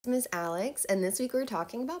Miss Alex, and this week we're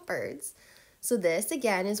talking about birds. So this,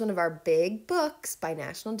 again, is one of our big books by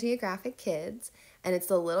National Geographic Kids, and it's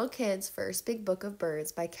the Little Kids' First Big Book of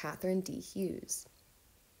Birds by Catherine D. Hughes.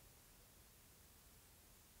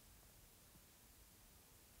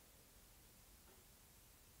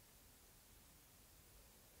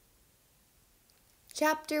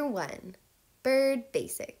 Chapter 1, Bird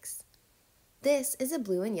Basics. This is a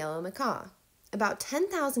blue and yellow macaw. About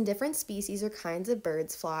 10,000 different species or kinds of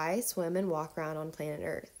birds fly, swim, and walk around on planet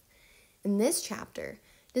Earth. In this chapter,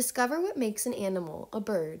 discover what makes an animal a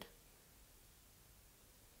bird.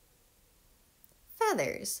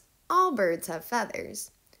 Feathers. All birds have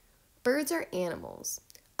feathers. Birds are animals.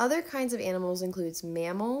 Other kinds of animals include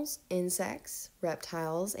mammals, insects,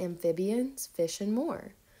 reptiles, amphibians, fish, and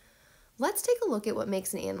more. Let's take a look at what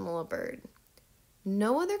makes an animal a bird.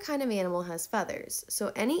 No other kind of animal has feathers,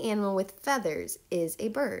 so any animal with feathers is a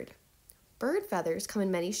bird. Bird feathers come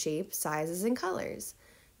in many shapes, sizes, and colors.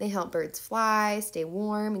 They help birds fly, stay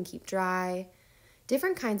warm, and keep dry.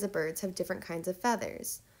 Different kinds of birds have different kinds of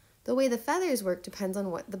feathers. The way the feathers work depends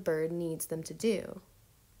on what the bird needs them to do.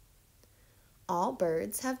 All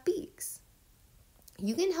birds have beaks.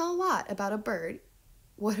 You can tell a lot about a bird,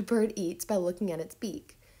 what a bird eats, by looking at its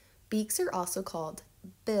beak. Beaks are also called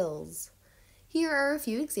bills. Here are a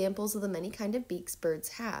few examples of the many kinds of beaks birds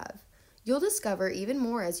have. You'll discover even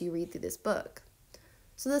more as you read through this book.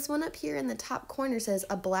 So this one up here in the top corner says,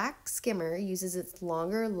 a black skimmer uses its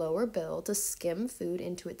longer lower bill to skim food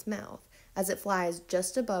into its mouth as it flies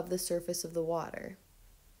just above the surface of the water.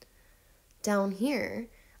 Down here,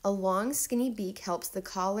 a long skinny beak helps the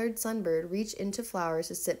collared sunbird reach into flowers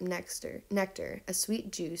to sip nectar, a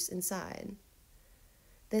sweet juice inside.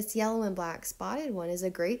 This yellow and black spotted one is a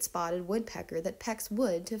great spotted woodpecker that pecks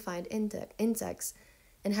wood to find insects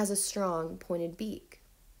and has a strong, pointed beak.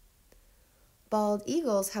 Bald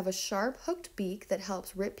eagles have a sharp, hooked beak that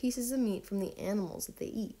helps rip pieces of meat from the animals that they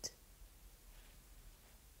eat.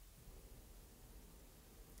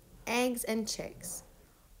 Eggs and chicks.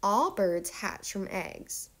 All birds hatch from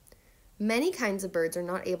eggs. Many kinds of birds are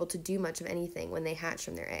not able to do much of anything when they hatch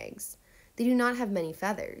from their eggs. They do not have many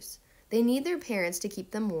feathers. They need their parents to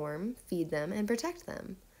keep them warm, feed them, and protect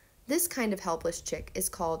them. This kind of helpless chick is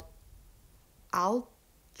called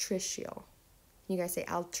Altricial. You guys say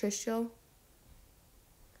Altricial?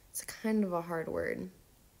 It's kind of a hard word.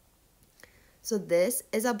 So this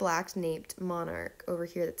is a black-naped monarch over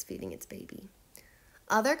here that's feeding its baby.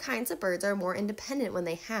 Other kinds of birds are more independent when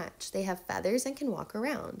they hatch. They have feathers and can walk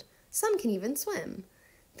around. Some can even swim.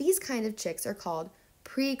 These kind of chicks are called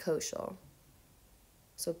Precocial.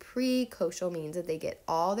 So precocial means that they get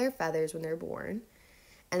all their feathers when they're born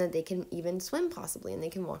and that they can even swim possibly and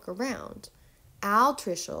they can walk around.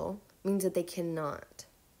 Altricial means that they cannot.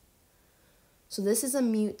 So this is a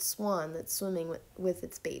mute swan that's swimming with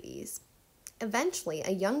its babies. Eventually,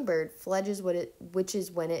 a young bird fledges, which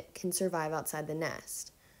is when it can survive outside the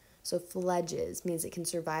nest. So fledges means it can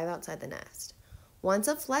survive outside the nest. Once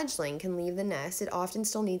a fledgling can leave the nest, it often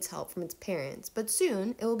still needs help from its parents, but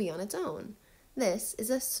soon it will be on its own. This is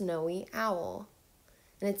a snowy owl,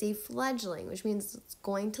 and it's a fledgling, which means it's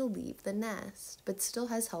going to leave the nest, but still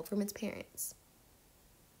has help from its parents.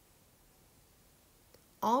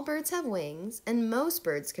 All birds have wings, and most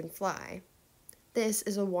birds can fly. This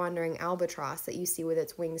is a wandering albatross that you see with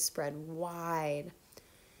its wings spread wide.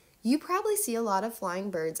 You probably see a lot of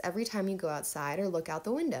flying birds every time you go outside or look out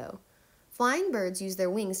the window. Flying birds use their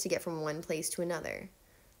wings to get from one place to another.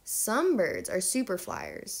 Some birds are super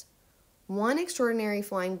flyers. One extraordinary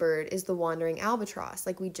flying bird is the wandering albatross,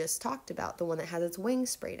 like we just talked about, the one that has its wings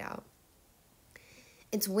sprayed out.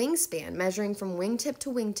 Its wingspan, measuring from wingtip to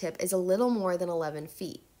wingtip, is a little more than 11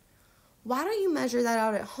 feet. Why don't you measure that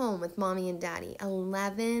out at home with mommy and daddy?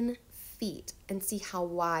 11 feet, and see how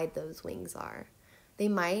wide those wings are. They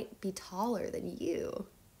might be taller than you.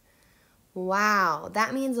 Wow,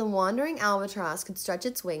 that means a wandering albatross could stretch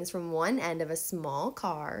its wings from one end of a small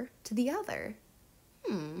car to the other.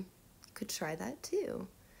 Could try that too.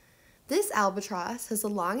 This albatross has the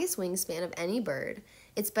longest wingspan of any bird.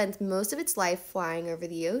 It spends most of its life flying over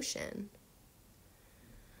the ocean.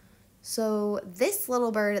 So this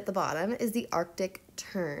little bird at the bottom is the Arctic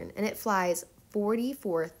tern, and it flies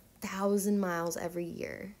 44,000 miles every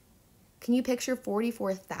year. Can you picture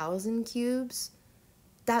 44,000 cubes?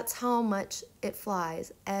 That's how much it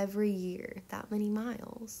flies every year, that many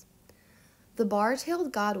miles. The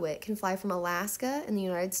bar-tailed godwit can fly from Alaska in the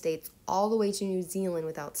United States all the way to New Zealand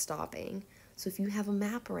without stopping. So if you have a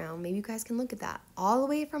map around, maybe you guys can look at that. All the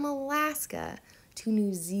way from Alaska to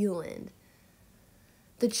New Zealand.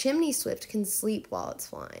 The chimney swift can sleep while it's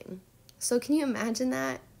flying. So can you imagine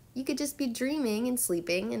that? You could just be dreaming and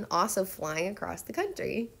sleeping and also flying across the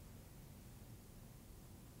country.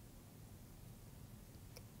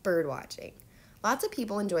 Bird watching. Lots of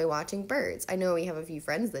people enjoy watching birds. I know we have a few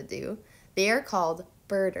friends that do. They are called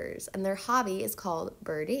birders, and their hobby is called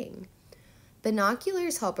birding.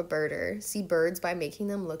 Binoculars help a birder see birds by making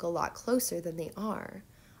them look a lot closer than they are.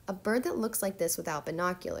 A bird that looks like this without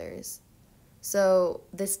binoculars. So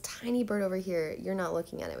this tiny bird over here, you're not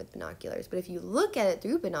looking at it with binoculars, but if you look at it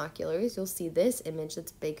through binoculars, you'll see this image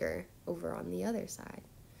that's bigger over on the other side.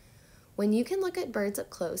 When you can look at birds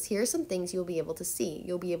up close, here are some things you'll be able to see.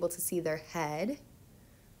 You'll be able to see their head,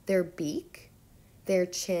 their beak, their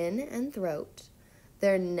chin and throat,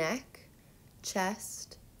 their neck,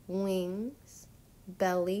 chest, wings,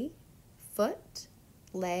 belly, foot,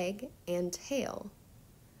 leg, and tail.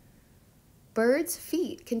 Birds'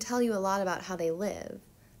 feet can tell you a lot about how they live.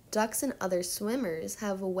 Ducks and other swimmers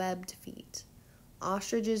have webbed feet.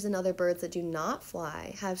 Ostriches and other birds that do not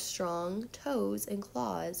fly have strong toes and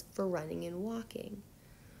claws for running and walking.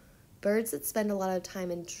 Birds that spend a lot of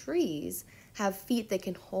time in trees have feet that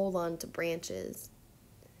can hold on to branches.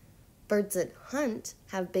 Birds that hunt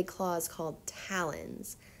have big claws called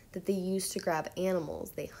talons that they use to grab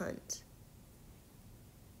animals they hunt.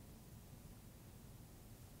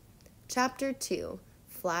 Chapter 2,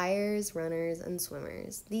 Flyers, Runners, and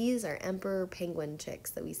Swimmers. These are emperor penguin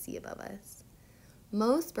chicks that we see above us.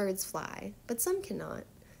 Most birds fly, but some cannot.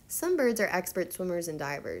 Some birds are expert swimmers and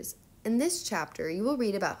divers. In this chapter, you will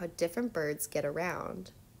read about how different birds get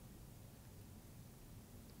around.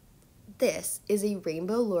 This is a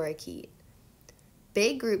rainbow lorikeet.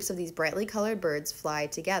 Big groups of these brightly colored birds fly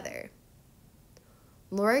together.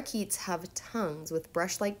 Lorikeets have tongues with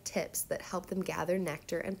brush-like tips that help them gather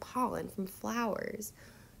nectar and pollen from flowers.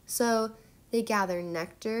 So they gather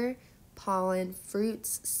nectar, pollen,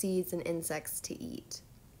 fruits, seeds, and insects to eat.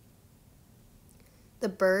 The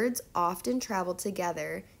birds often travel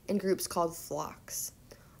together in groups called flocks.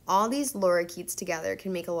 All these lorikeets together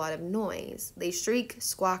can make a lot of noise. They shriek,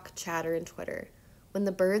 squawk, chatter, and twitter. When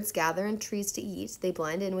the birds gather in trees to eat, they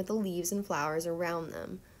blend in with the leaves and flowers around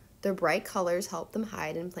them. Their bright colors help them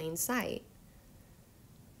hide in plain sight.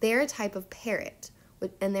 They are a type of parrot,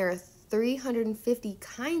 and there are 350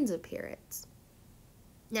 kinds of parrots.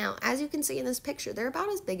 Now, as you can see in this picture, they're about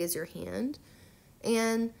as big as your hand,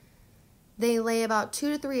 and they lay about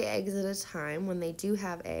 2 to 3 eggs at a time when they do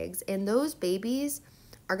have eggs, and those babies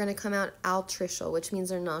are going to come out altricial, which means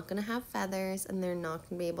they're not going to have feathers, and they're not going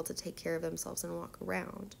to be able to take care of themselves and walk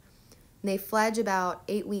around. And they fledge about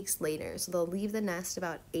 8 weeks later, so they'll leave the nest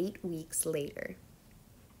about 8 weeks later.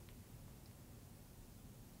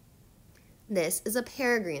 This is a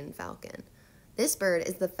peregrine falcon. This bird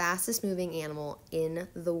is the fastest moving animal in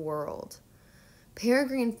the world.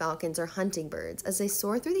 Peregrine falcons are hunting birds. As they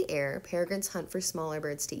soar through the air, peregrines hunt for smaller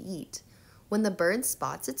birds to eat. When the bird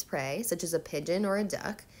spots its prey, such as a pigeon or a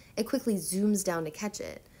duck, it quickly zooms down to catch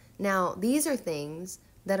it. Now, these are things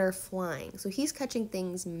that are flying, so he's catching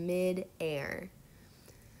things mid-air.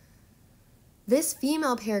 This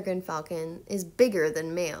female peregrine falcon is bigger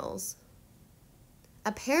than males.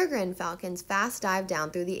 A peregrine falcon's fast dive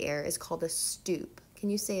down through the air is called a stoop. Can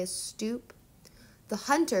you say a stoop? The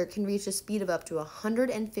hunter can reach a speed of up to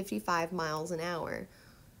 155 miles an hour.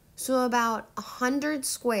 So about 100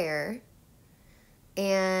 square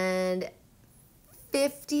and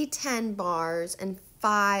 50 10 bars and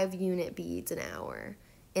 5 unit beads an hour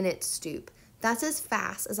in its stoop. That's as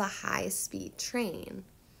fast as a high-speed train.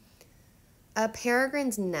 A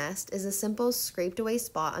peregrine's nest is a simple scraped-away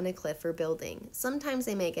spot on a cliff or building. Sometimes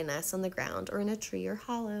they make a nest on the ground or in a tree or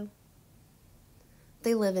hollow.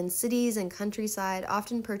 They live in cities and countryside,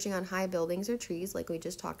 often perching on high buildings or trees, like we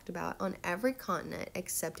just talked about, on every continent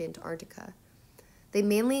except Antarctica. They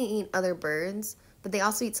mainly eat other birds, but they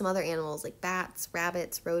also eat some other animals like bats,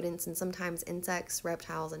 rabbits, rodents, and sometimes insects,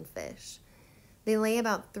 reptiles, and fish. They lay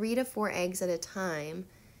about 3 to 4 eggs at a time,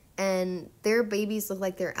 and their babies look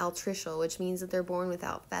like they're altricial, which means that they're born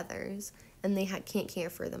without feathers, and they can't care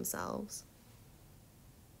for themselves.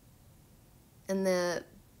 And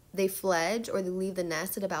they fledge, or they leave the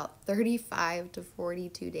nest at about 35 to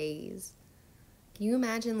 42 days. Can you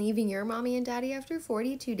imagine leaving your mommy and daddy after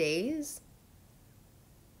 42 days?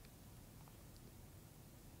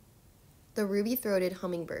 The ruby-throated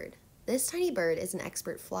hummingbird. This tiny bird is an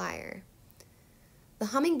expert flyer. The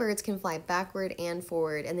hummingbirds can fly backward and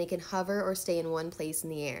forward, and they can hover or stay in one place in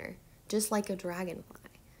the air, just like a dragonfly.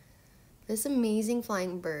 This amazing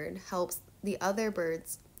flying helps the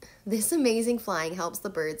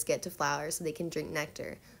birds get to flowers so they can drink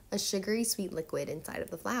nectar, a sugary sweet liquid inside of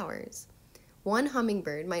the flowers. One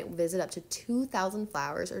hummingbird might visit up to 2,000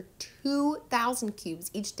 flowers or 2,000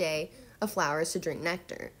 cubes each day of flowers to drink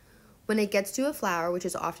nectar. When it gets to a flower, which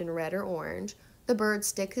is often red or orange, the bird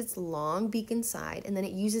sticks its long beak inside and then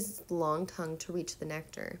it uses its long tongue to reach the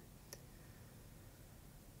nectar.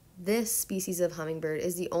 This species of hummingbird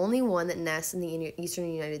is the only one that nests in the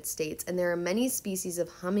eastern United States, and there are many species of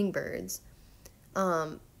hummingbirds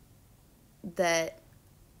that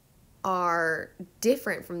are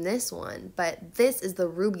different from this one, but this is the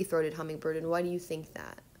ruby-throated hummingbird, and why do you think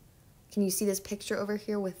that? Can you see this picture over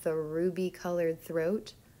here with the ruby-colored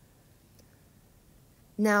throat?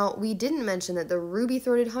 Now, we didn't mention that the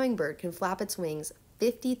ruby-throated hummingbird can flap its wings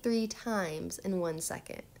 53 times in 1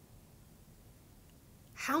 second.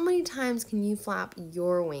 How many times can you flap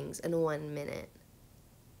your wings in 1 minute?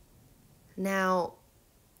 Now,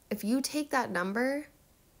 if you take that number,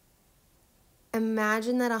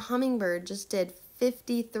 imagine that a hummingbird just did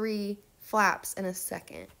 53 flaps in a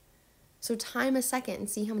second. So time a second and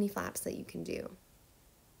see how many flaps that you can do.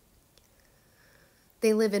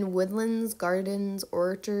 They live in woodlands, gardens,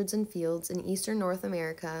 orchards, and fields in eastern North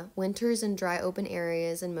America, winters in dry open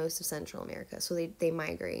areas in most of Central America, so they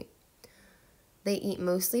migrate. They eat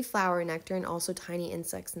mostly flower nectar and also tiny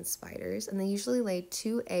insects and spiders, and they usually lay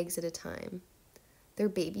 2 eggs at a time. Their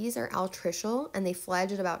babies are altricial, and they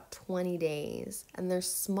fledge at about 20 days, and they're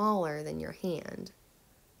smaller than your hand.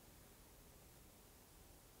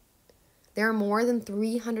 There are more than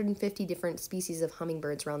 350 different species of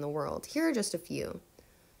hummingbirds around the world. Here are just a few.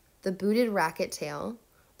 The booted racket-tail,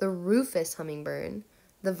 the rufous hummingbird,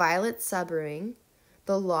 the violet subrewing,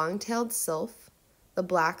 the long-tailed sylph, the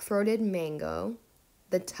black-throated mango,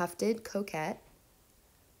 the tufted coquette,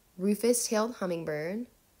 rufous-tailed hummingbird,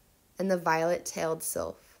 and the violet-tailed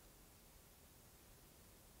sylph.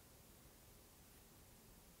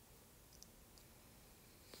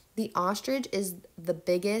 The ostrich is the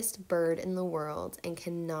biggest bird in the world and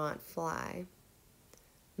cannot fly.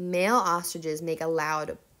 Male ostriches make a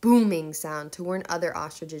loud booming sound to warn other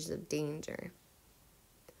ostriches of danger.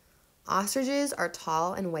 Ostriches are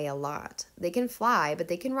tall and weigh a lot. They can fly, but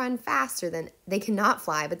they can run faster than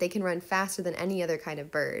any other kind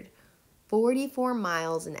of bird. 44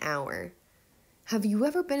 miles an hour. Have you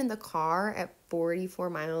ever been in the car at 44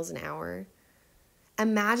 miles an hour?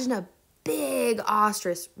 Imagine a big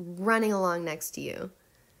ostrich running along next to you.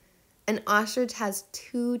 An ostrich has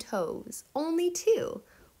 2 toes, only 2.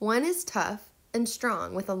 One is tough and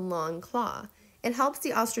strong with a long claw. It helps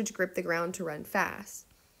the ostrich grip the ground to run fast.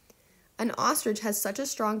 An ostrich has such a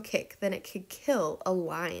strong kick that it could kill a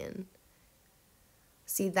lion.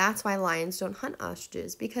 See, that's why lions don't hunt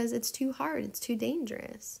ostriches, because it's too hard, it's too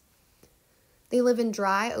dangerous. They live in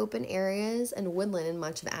dry, open areas and woodland in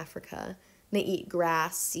much of Africa. They eat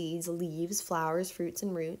grass, seeds, leaves, flowers, fruits,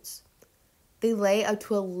 and roots. They lay up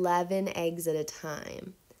to 11 eggs at a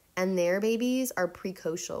time, and their babies are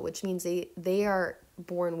precocial, which means they are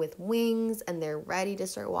born with wings and they're ready to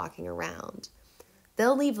start walking around.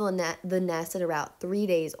 They'll leave the nest at about 3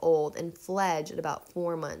 days old and fledge at about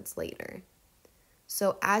 4 months later.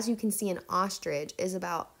 So as you can see, an ostrich is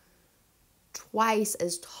about twice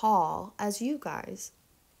as tall as you guys.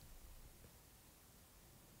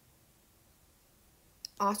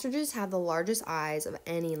 Ostriches have the largest eyes of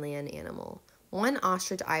any land animal. One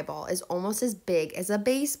ostrich eyeball is almost as big as a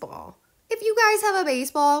baseball. If you guys have a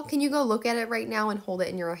baseball, can you go look at it right now and hold it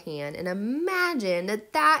in your hand and imagine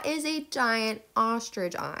that that is a giant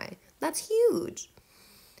ostrich eye? That's huge.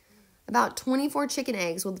 About 24 chicken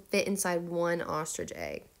eggs will fit inside 1 ostrich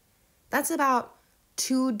egg. That's about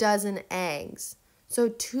 2 dozen eggs. So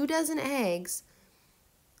 2 dozen eggs,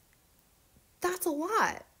 that's a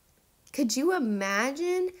lot. Could you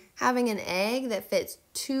imagine having an egg that fits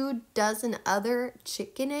 2 dozen other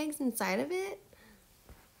chicken eggs inside of it?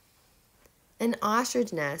 An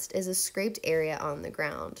ostrich nest is a scraped area on the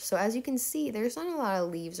ground. So as you can see, there's not a lot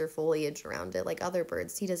of leaves or foliage around it like other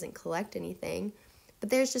birds. He doesn't collect anything. But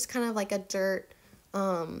there's just kind of like a dirt,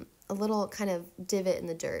 a little kind of divot in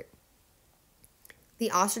the dirt.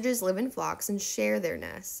 The ostriches live in flocks and share their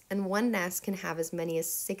nests. And one nest can have as many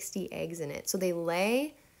as 60 eggs in it. So they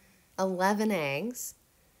lay 11 eggs,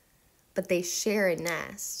 but they share a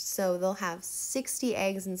nest. So they'll have 60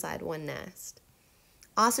 eggs inside one nest.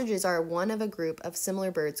 Ostriches are one of a group of similar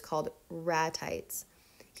birds called ratites.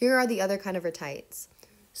 Here are the other kind of ratites.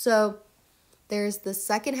 So there's the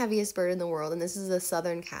second heaviest bird in the world, and this is the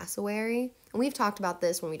southern cassowary. And we've talked about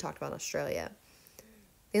this when we talked about Australia.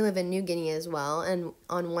 They live in New Guinea as well, and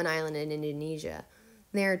on one island in Indonesia.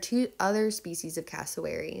 There are 2 other species of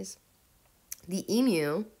cassowaries. The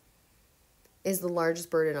emu is the largest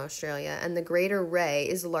bird in Australia, and the greater ray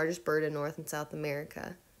is the largest bird in North and South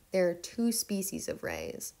America. There are 2 species of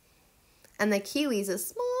rays. And the kiwis, a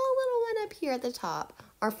small little one up here at the top,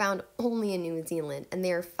 are found only in New Zealand, and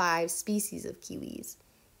there are 5 species of kiwis.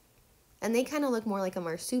 And they kind of look more like a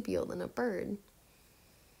marsupial than a bird.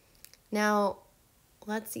 Now,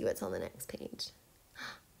 let's see what's on the next page.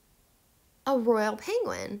 A royal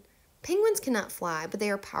penguin. Penguins cannot fly, but they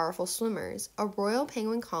are powerful swimmers. A royal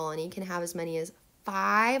penguin colony can have as many as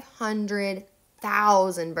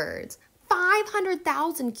 500,000 birds.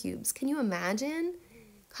 500,000 cubes. Can you imagine?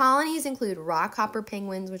 Colonies include rockhopper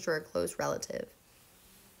penguins, which are a close relative.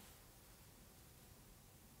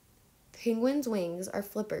 Penguins' wings are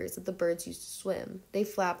flippers that the birds use to swim. They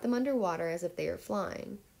flap them underwater as if they are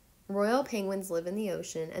flying. Royal penguins live in the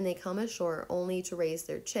ocean, and they come ashore only to raise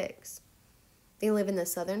their chicks. They live in the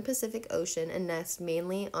southern Pacific Ocean and nest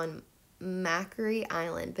mainly on Macquarie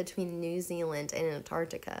Island between New Zealand and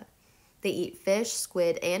Antarctica. They eat fish,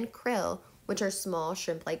 squid, and krill, which are small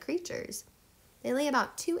shrimp-like creatures. They lay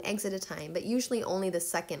about 2 eggs at a time, but usually only the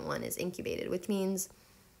second one is incubated, which means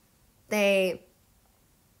they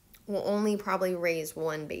will only probably raise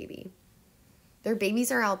 1 baby. Their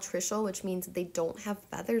babies are altricial, which means that they don't have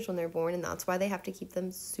feathers when they're born, and that's why they have to keep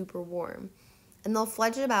them super warm. And they'll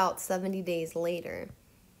fledge about 70 days later.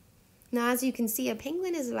 Now, as you can see, a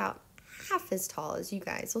penguin is about half as tall as you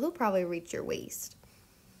guys, so he'll probably reach your waist.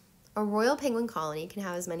 A royal penguin colony can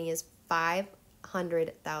have as many as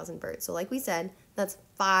 500,000 birds. So like we said, that's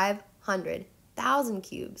 500,000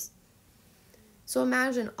 cubes. So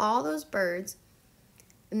imagine all those birds,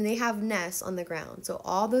 and they have nests on the ground. So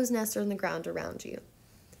all those nests are on the ground around you.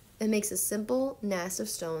 It makes a simple nest of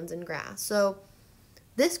stones and grass. So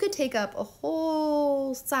this could take up a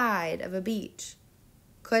whole side of a beach,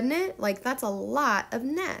 couldn't it? Like, that's a lot of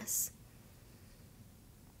nests.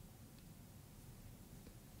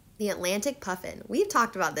 The Atlantic puffin. We've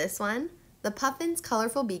talked about this one. The puffin's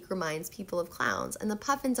colorful beak reminds people of clowns, and the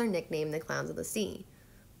puffins are nicknamed the clowns of the sea.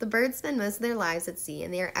 The birds spend most of their lives at sea,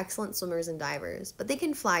 and they are excellent swimmers and divers, but they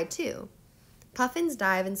can fly too. Puffins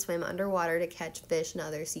dive and swim underwater to catch fish and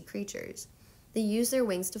other sea creatures. They use their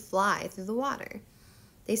wings to fly through the water.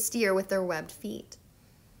 They steer with their webbed feet.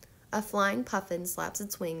 A flying puffin slaps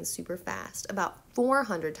its wings super fast, about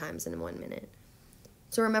 400 times in 1 minute.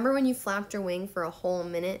 So remember when you flapped your wing for a whole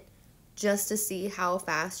minute just to see how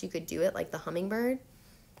fast you could do it, like the hummingbird?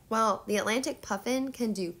 Well, the Atlantic puffin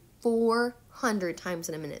can do 400 times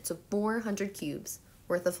in a minute, so 400 cubes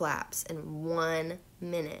worth of flaps in 1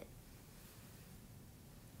 minute.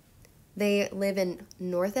 They live in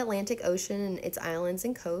North Atlantic Ocean and its islands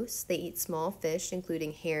and coasts. They eat small fish,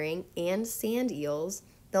 including herring and sand eels.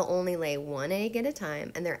 They'll only lay 1 egg at a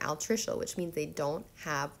time, and they're altricial, which means they don't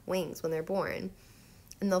have wings when they're born.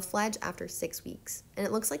 And they'll fledge after 6 weeks. And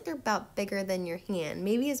it looks like they're about bigger than your hand,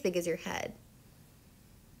 maybe as big as your head.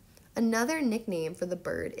 Another nickname for the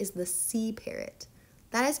bird is the sea parrot.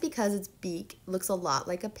 That is because its beak looks a lot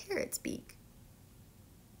like a parrot's beak.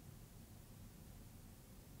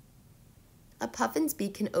 A puffin's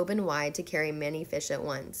beak can open wide to carry many fish at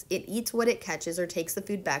once. It eats what it catches or takes the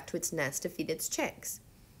food back to its nest to feed its chicks.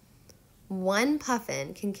 1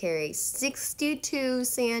 puffin can carry 62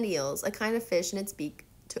 sand eels, a kind of fish, in its beak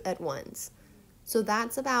at once. So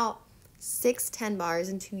that's about 6 10 bars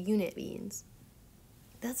and 2 unit beans.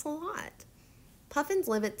 That's a lot. Puffins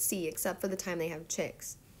live at sea except for the time they have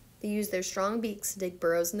chicks. They use their strong beaks to dig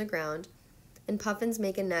burrows in the ground, and puffins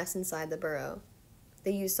make a nest inside the burrow.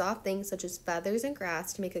 They use soft things such as feathers and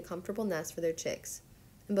grass to make a comfortable nest for their chicks,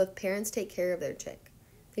 and both parents take care of their chick.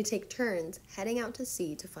 They take turns heading out to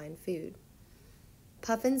sea to find food.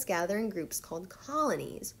 Puffins gather in groups called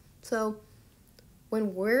colonies. So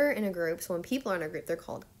when we're in a group, so when people are in a group, they're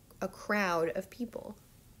called a crowd of people.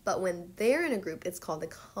 But when they're in a group, it's called a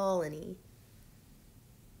colony.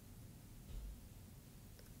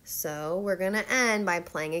 So we're going to end by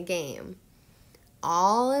playing a game.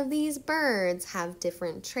 All of these birds have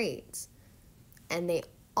different traits, and they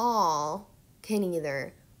all can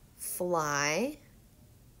either fly,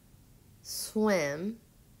 swim,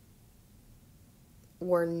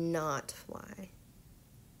 or not fly.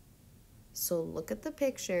 So look at the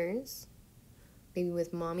pictures, maybe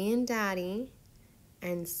with mommy and daddy,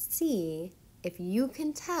 and see if you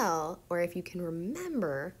can tell or if you can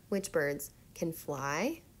remember which birds can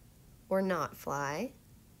fly or not fly,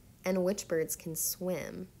 and which birds can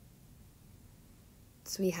swim.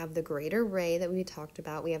 So we have the greater ray that we talked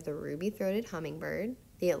about. We have the ruby-throated hummingbird,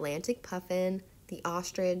 the Atlantic puffin, the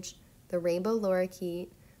ostrich, the rainbow lorikeet,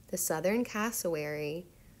 the southern cassowary,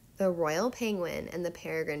 the royal penguin, and the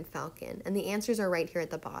peregrine falcon. And the answers are right here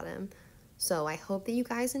at the bottom. So I hope that you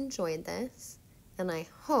guys enjoyed this, and I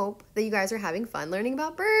hope that you guys are having fun learning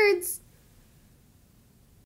about birds.